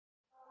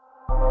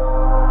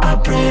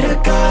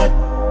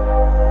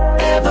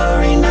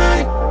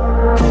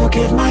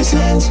forgive my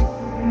sins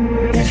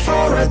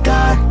before I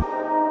die.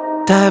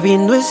 Está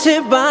viendo ese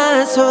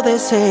vaso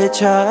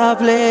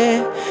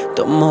desechable.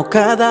 Tomó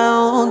cada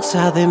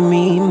onza de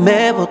mí,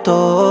 me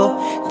botó.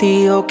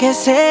 Dijo que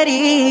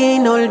sería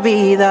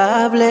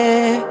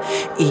inolvidable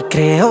y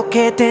creo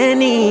que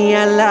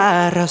tenía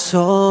la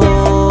razón.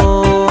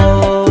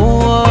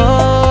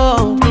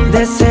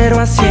 De 0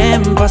 a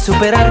 100 pa'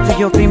 superarte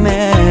yo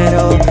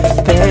primero.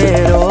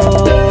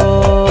 Pero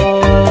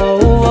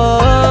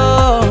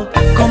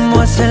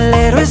 ¿cómo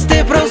acelero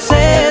este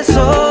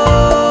proceso?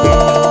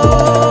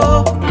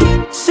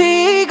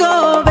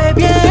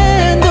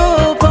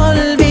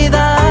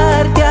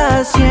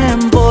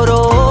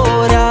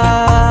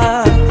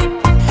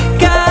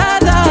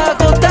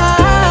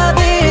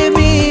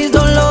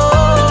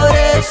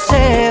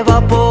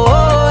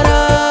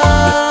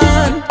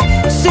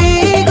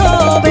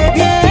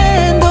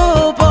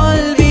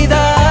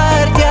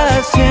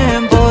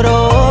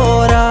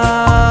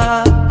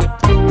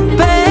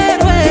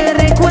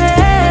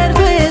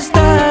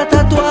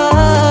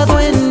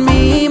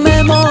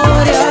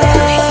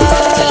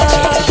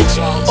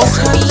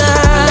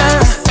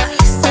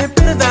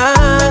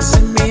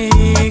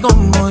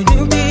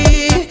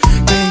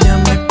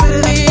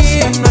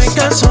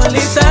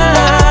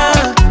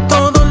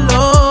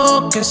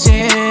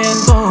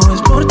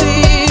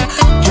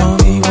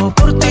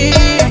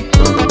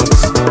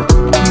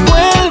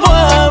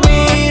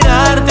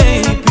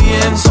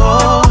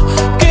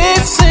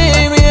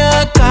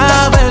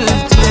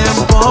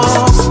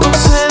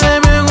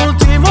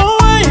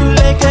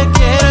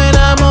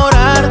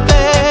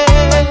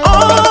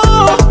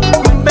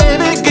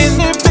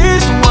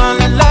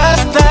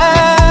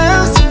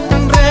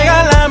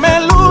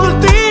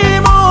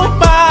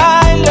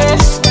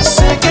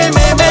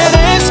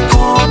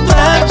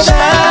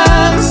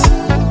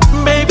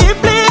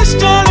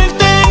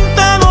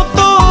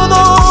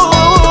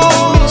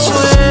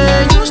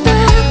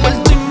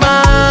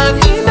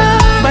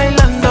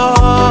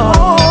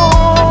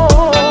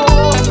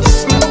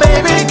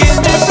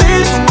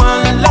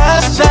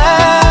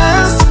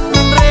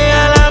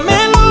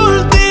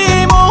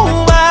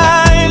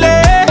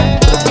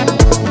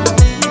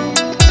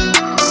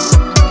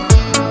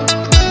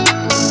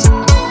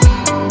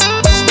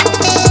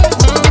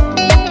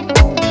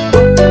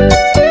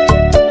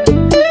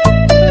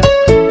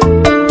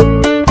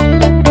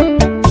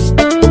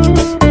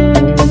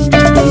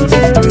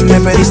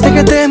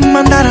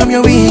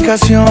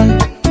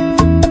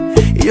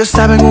 Y yo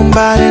estaba en un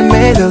bar en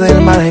medio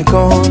del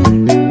malecón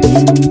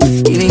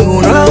y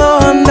ninguno de los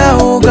dos anda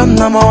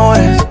buscando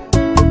amores,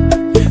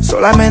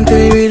 solamente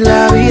vivir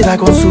la vida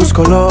con sus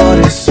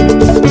colores.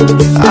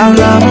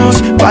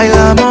 Hablamos,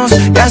 bailamos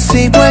y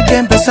así fue que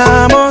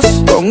empezamos,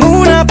 con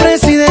una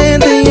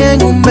presidenta y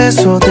en un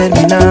beso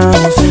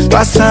terminamos.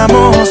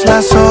 Pasamos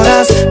las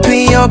horas, tú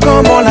y yo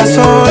como las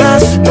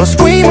olas, nos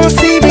fuimos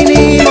y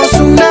vinimos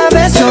una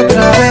vez y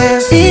otra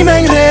vez. Y me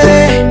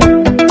enredé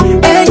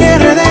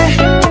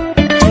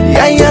y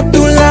ahí a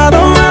tu lado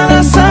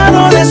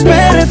abrazado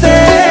desperté.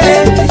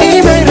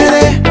 Y me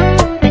enredé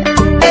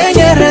en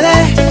RD.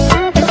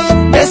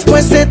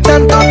 Después de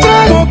tanto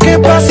trago, ¿qué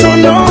pasó?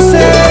 No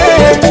sé.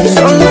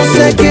 Solo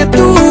sé que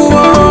tu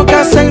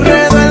boca se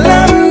enredó en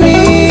la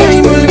mía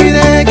y me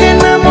olvidé que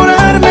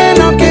enamorarme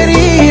no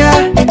quería.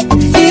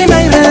 Y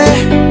me enredé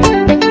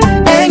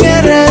en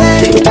RD.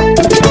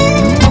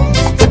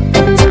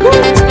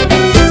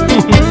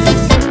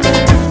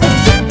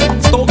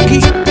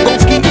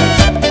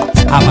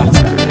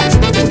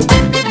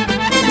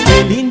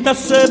 Qué linda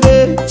se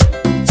ve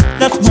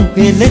las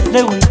mujeres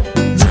de hoy,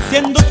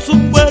 luciendo su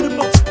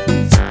cuerpo,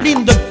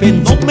 lindo y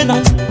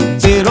fenomenal.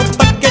 Pero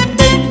para que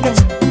tengan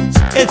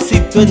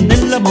éxito en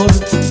el amor,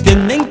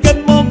 tienen que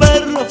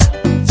moverlo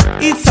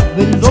y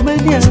saberlo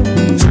menear.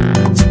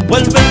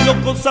 Vuelven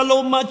locos a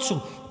los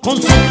machos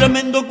con su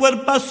tremendo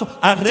cuerpazo,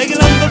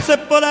 arreglándose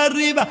por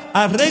arriba,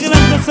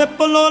 arreglándose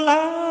por los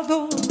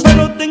lados.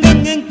 Pero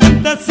tengan en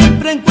cuenta,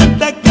 siempre en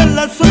cuenta, que el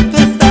asunto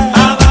está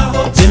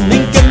abajo.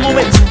 Tienen que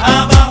mover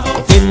abajo,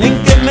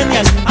 tienen que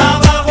menear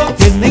abajo,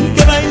 tienen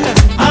que bailar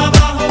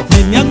abajo,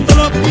 meneando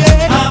los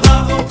pies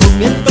abajo,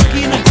 comiendo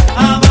esquina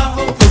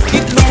abajo,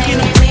 poquito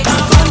esquina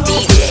abajo,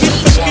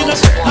 poquito esquina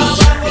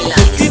abajo.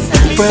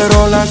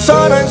 Pero la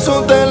Sara en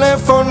su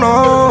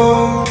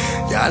teléfono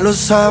ya lo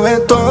sabe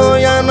todo,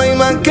 ya no hay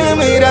más que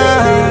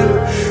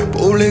mirar.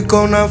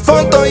 Publicó una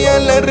foto y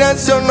él le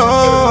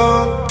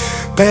reaccionó,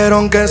 pero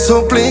aunque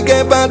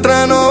suplique para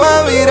atrás no va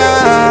a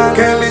virar.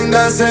 Qué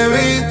linda se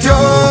vistió,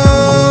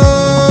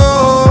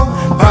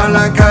 pa'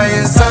 la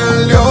calle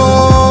salió.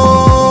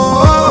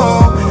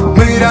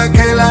 Mira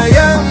que la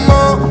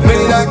llamo,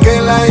 mira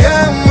que la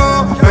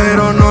llamo,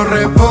 pero no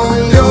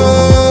respondió.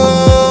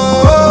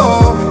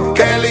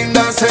 Qué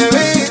linda se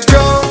vistió,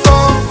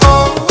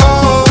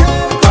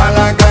 pa'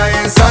 la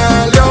calle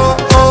salió.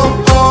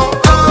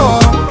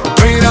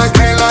 Mira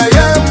que la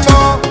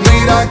llamo,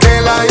 mira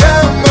que la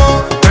llamo,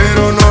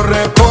 pero no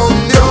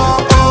respondió.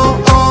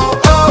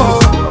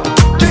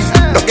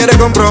 No quiere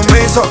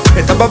compromiso.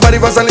 Esta pa' party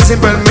pa' salir sin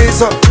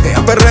permiso.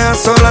 Ella perrea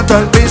sola hasta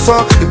el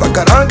piso y pa'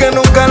 carar que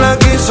nunca la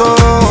quiso.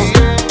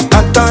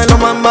 Hasta de lo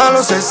más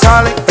malo se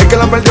sale. El que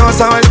la perdió va a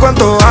saber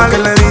cuánto vale.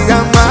 Que le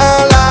digan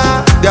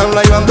mala,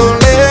 diabla y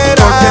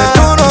bandolera, porque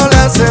tú no le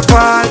hace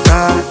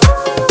falta,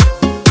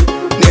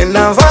 ni en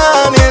la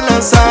baja ni en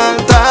la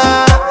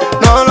salta.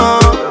 No, no,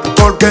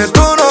 porque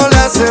tú no le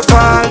hace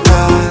falta,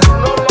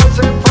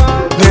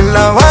 ni en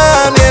la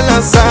baja ni en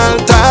la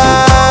salta.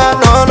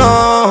 No,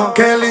 no,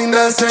 qué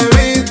linda se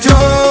vistió,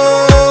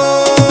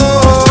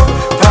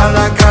 pa'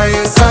 la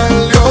calle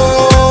salió.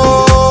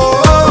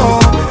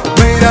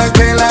 Mira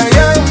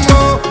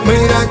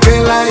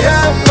que la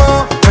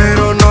llamo,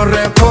 pero no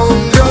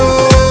respondió.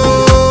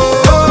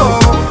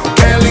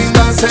 Qué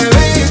linda se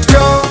vistió,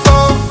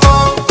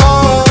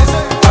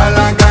 pa'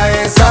 la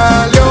calle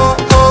salió.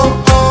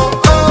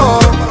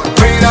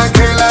 Mira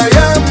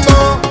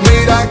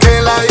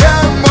que la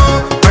llamo,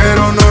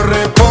 pero no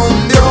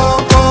respondió.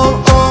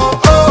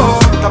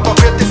 Está pa'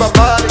 fiesta y pa'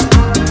 party.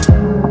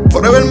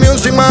 Forever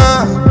Music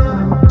más,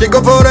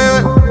 Chico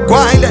Forever,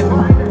 Linden,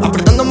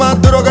 apretando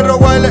más duro que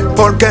Rottweiler.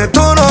 Porque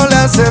tú no le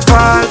hace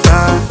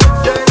falta,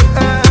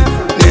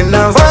 ni en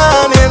la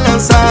baja ni en la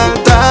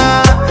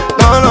salta.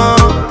 No, no,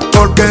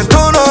 porque tú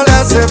no le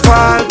hace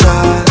falta,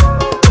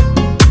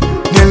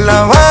 ni en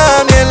la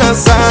baja ni en la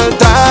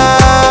salta.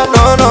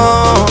 No, no.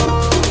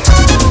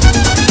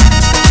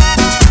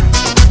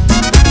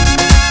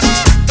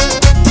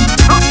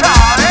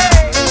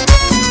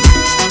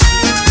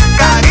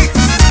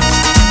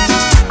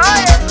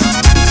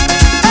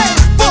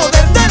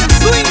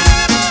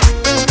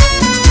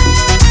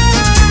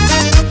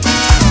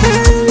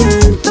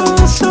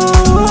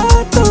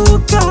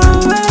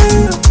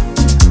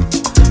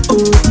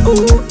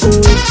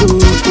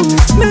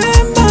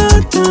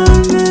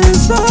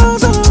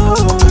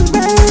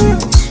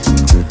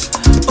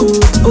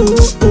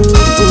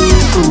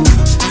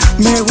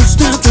 Me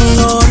gusta tu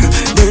olor,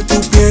 de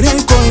tu piel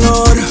el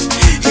color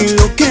y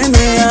lo que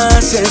me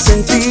hace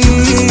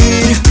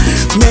sentir.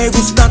 Me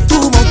gusta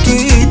tu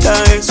boquita,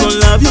 esos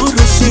labios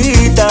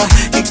rosita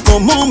y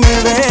cómo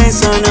me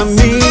besan a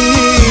mí.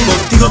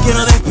 Contigo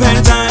quiero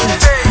despertar,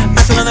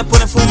 hacerlo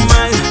después de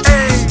fumar.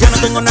 Ya no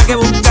tengo nada que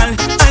buscar,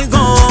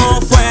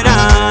 algo fuera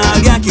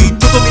de aquí.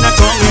 Tú combinas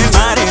con el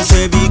mar,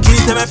 ese bikini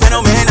se ve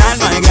fenomenal.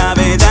 No hay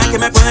gravedad que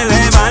me pueda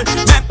elevar,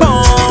 me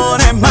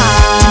pone mal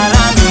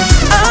a mí.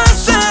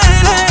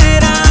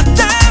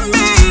 Acelérate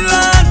mi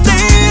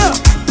latido,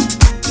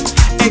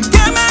 es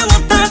que me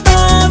gusta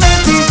todo de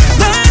ti,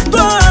 de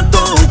toda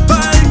tu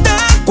parte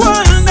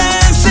cual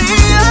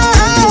decido.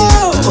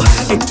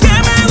 Es que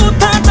me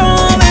gusta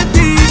todo de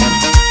ti.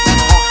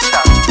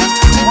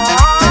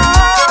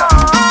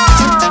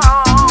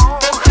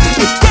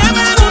 Es que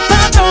me gusta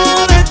todo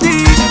de ti.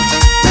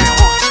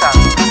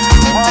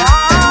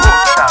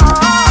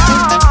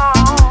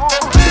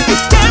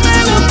 Es que me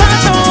gusta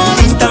todo.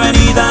 Quinta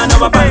avenida no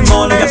va pa'l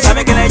mole, ya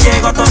sabe que le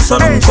llego a con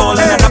solo un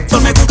cole. La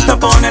Raptor me gusta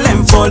ponerle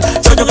en fall,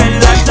 yo que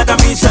la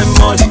camisa en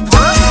mole.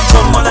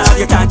 Como la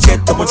de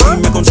cacheto, por si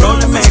me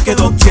controlo y me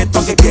quedo quieto.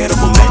 Aunque quiero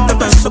comer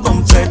tanto eso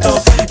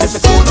completo, ese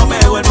culo me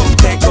vuelve un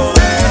teco.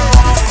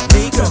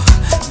 Micro,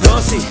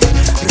 dosis,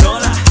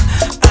 rola,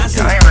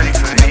 así.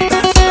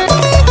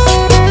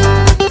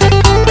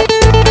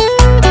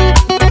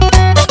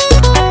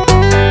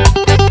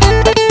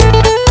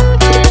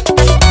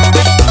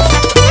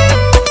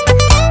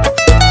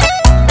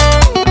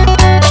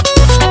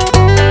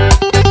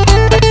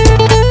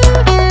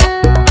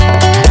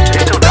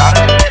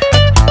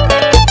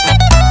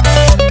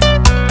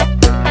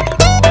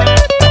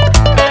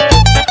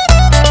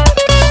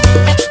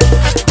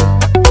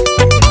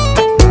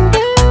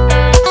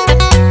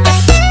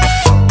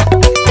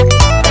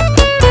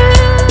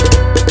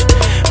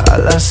 A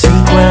las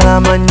 5 de la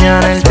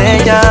mañana él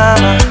te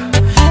llama,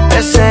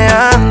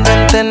 deseando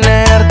en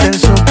tenerte en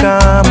su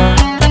cama,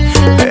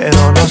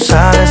 pero no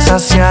sabe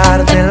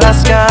saciarte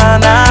las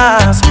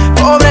ganas.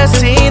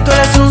 Pobrecito,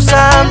 eres un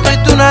santo y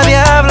tú nadie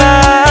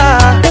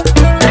habla.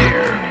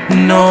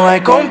 No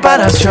hay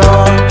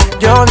comparación,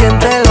 yo bien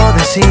te lo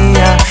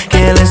decía,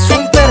 que él es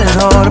un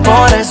perdedor,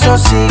 por eso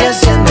sigue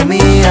siendo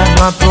mía.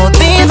 No ha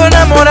podido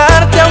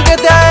enamorarte aunque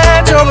te ha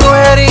hecho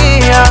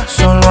brujería.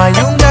 Solo hay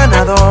un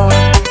ganador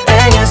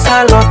en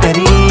esta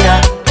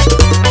lotería.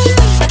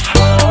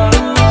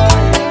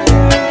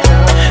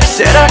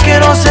 ¿Será que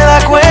no se da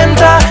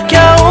cuenta que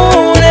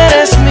aún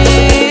eres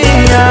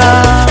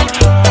mía?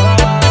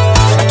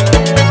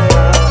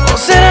 ¿O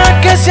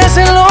será que se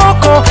hace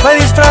loco para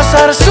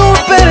disfrazar su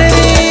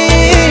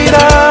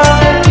pérdida?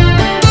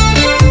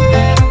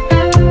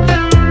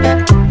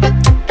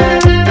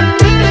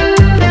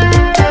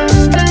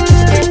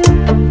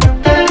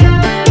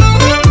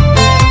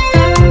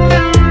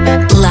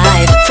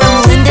 Live from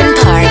Linden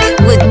Park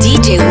with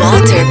DJ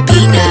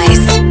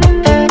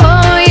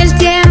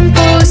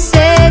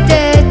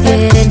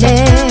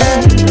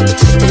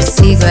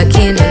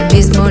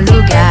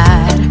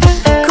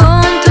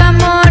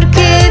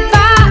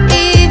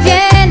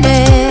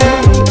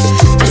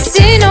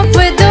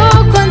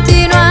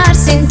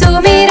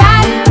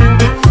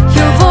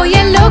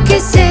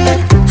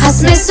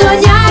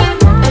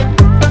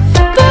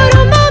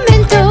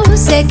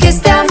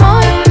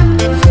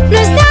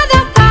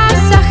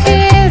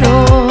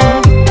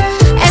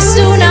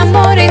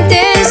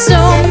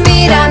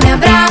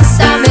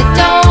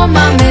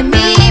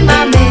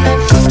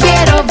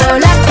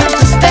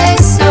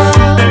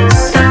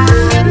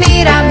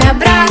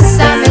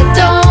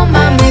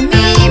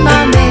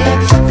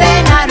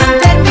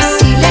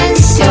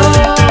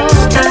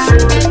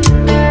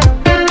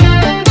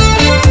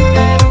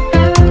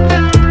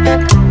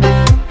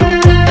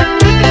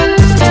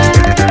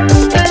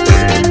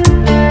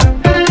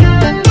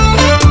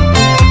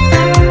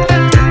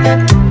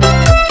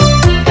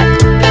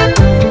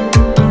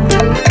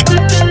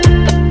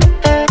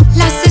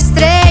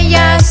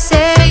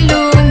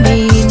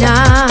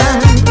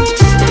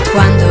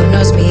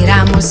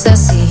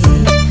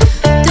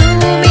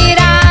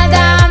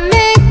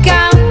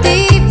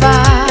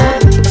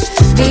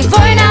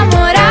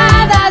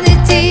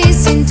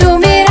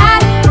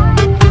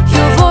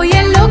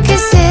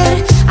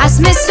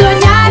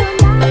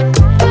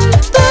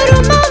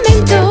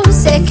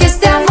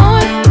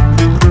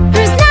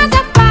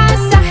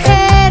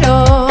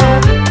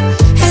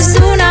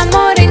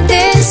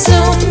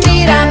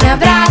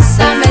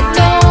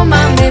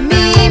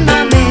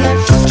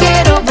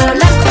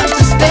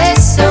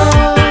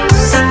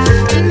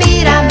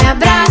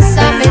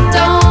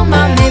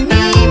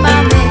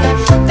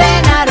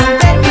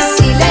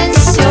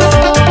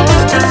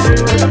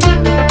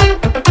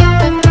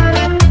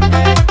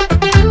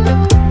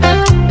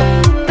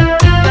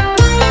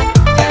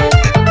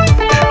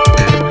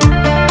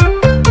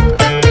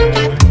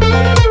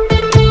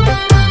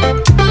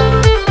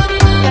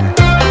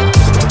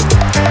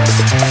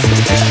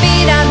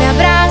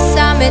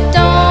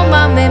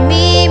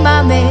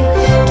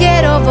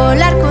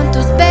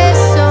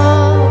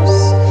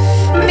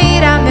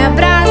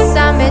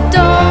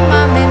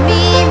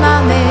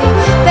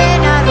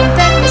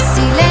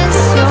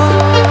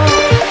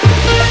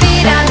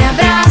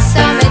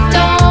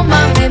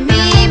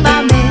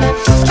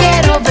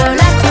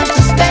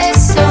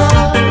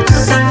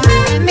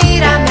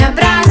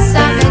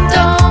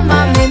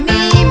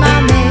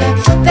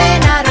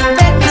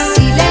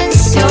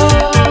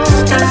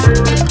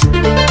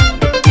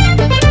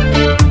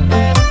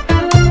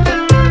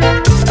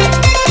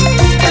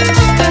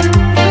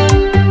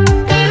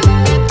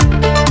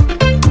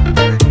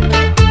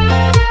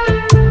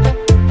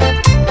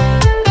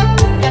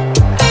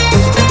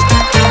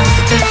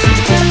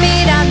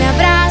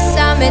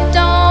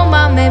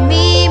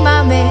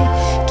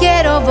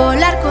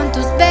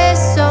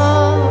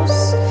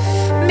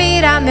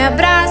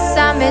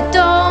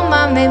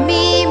me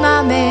mira.